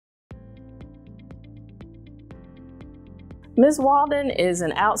Ms. Walden is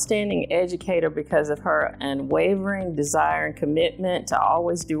an outstanding educator because of her unwavering desire and commitment to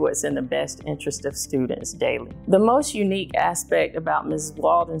always do what's in the best interest of students daily. The most unique aspect about Ms.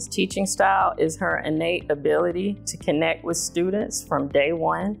 Walden's teaching style is her innate ability to connect with students from day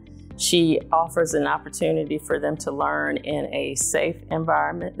one. She offers an opportunity for them to learn in a safe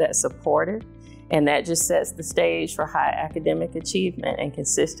environment that's supportive, and that just sets the stage for high academic achievement, and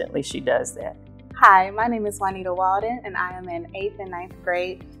consistently she does that. Hi, my name is Juanita Walden, and I am an 8th and 9th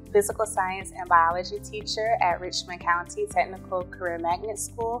grade physical science and biology teacher at Richmond County Technical Career Magnet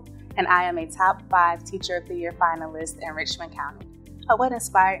School, and I am a top 5 Teacher of the Year finalist in Richmond County. What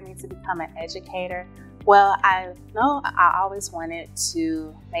inspired me to become an educator? Well, I know I always wanted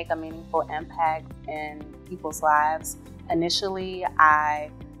to make a meaningful impact in people's lives. Initially, I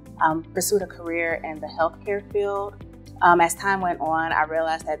pursued a career in the healthcare field. As time went on, I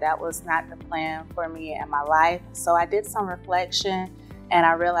realized that that was not the plan for me in my life. So I did some reflection, and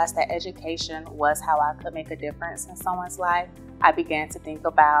I realized that education was how I could make a difference in someone's life. I began to think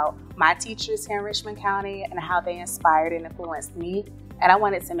about my teachers here in Richmond County and how they inspired and influenced me. And I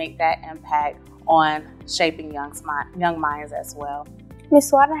wanted to make that impact on shaping young minds as well.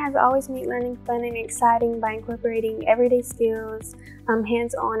 Ms. Walden has always made learning fun and exciting by incorporating everyday skills,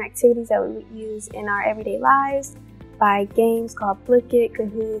 hands-on activities that we use in our everyday lives, by games called Flick It,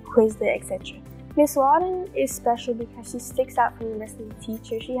 Kahoot, Quizlet, etc. Ms. Walden is special because she sticks out from the rest of the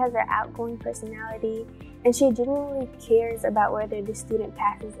teachers. She has an outgoing personality, and she genuinely cares about whether the student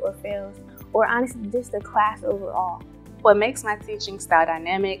passes or fails, or honestly just the class overall. What makes my teaching style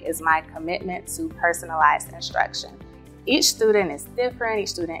dynamic is my commitment to personalized instruction. Each student is different, each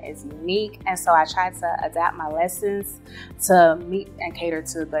student is unique, and so I try to adapt my lessons to meet and cater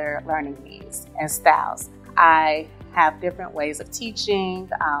to their learning needs and styles. I have different ways of teaching.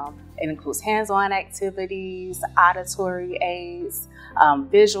 It includes hands-on activities, auditory aids,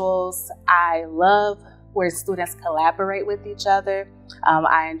 visuals. I love where students collaborate with each other.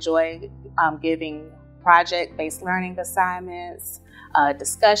 I enjoy giving project-based learning assignments,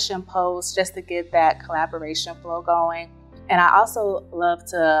 discussion posts, just to get that collaboration flow going. And I also love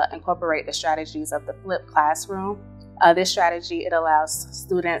to incorporate the strategies of the flipped classroom. This strategy, it allows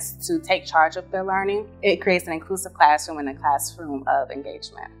students to take charge of their learning. It creates an inclusive classroom and a classroom of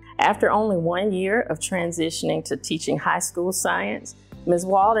engagement. After only 1 year of transitioning to teaching high school science, Ms.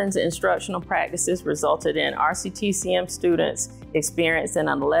 Walden's instructional practices resulted in RCTCM students experiencing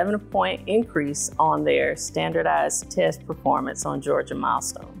an 11-point increase on their standardized test performance on Georgia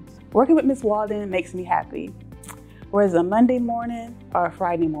milestones. Working with Ms. Walden makes me happy, whether it's a Monday morning or a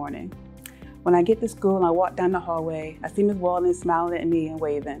Friday morning. When I get to school and I walk down the hallway, I see Ms. Walden smiling at me and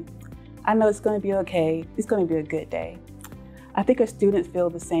waving. I know it's going to be okay. It's going to be a good day. I think her students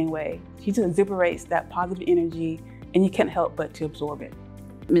feel the same way. She just exuberates that positive energy, and you can't help but to absorb it.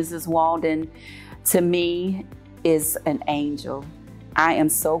 Mrs. Walden, to me, is an angel. I am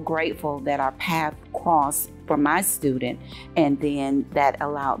so grateful that our path crossed for my student, and then that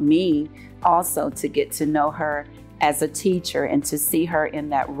allowed me also to get to know her as a teacher and to see her in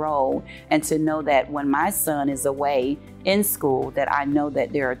that role, and to know that when my son is away in school, that I know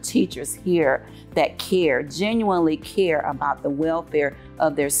that there are teachers here that care, genuinely care about the welfare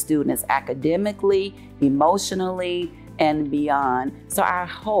of their students academically, emotionally, and beyond. So I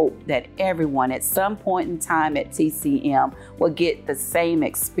hope that everyone at some point in time at TCM will get the same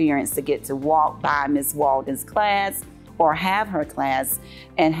experience, to get to walk by Ms. Walden's class or have her class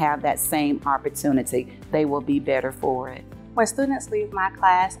and have that same opportunity. They will be better for it. When students leave my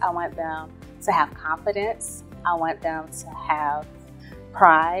class, I want them to have confidence, I want them to have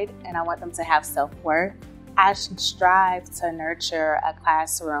pride, and I want them to have self-worth. I strive to nurture a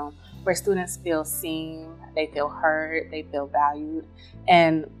classroom where students feel seen, they feel heard, they feel valued.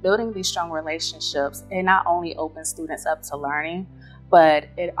 And building these strong relationships, it not only opens students up to learning, but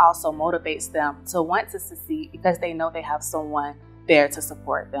it also motivates them to want to succeed because they know they have someone there to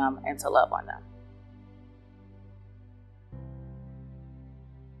support them and to love on them.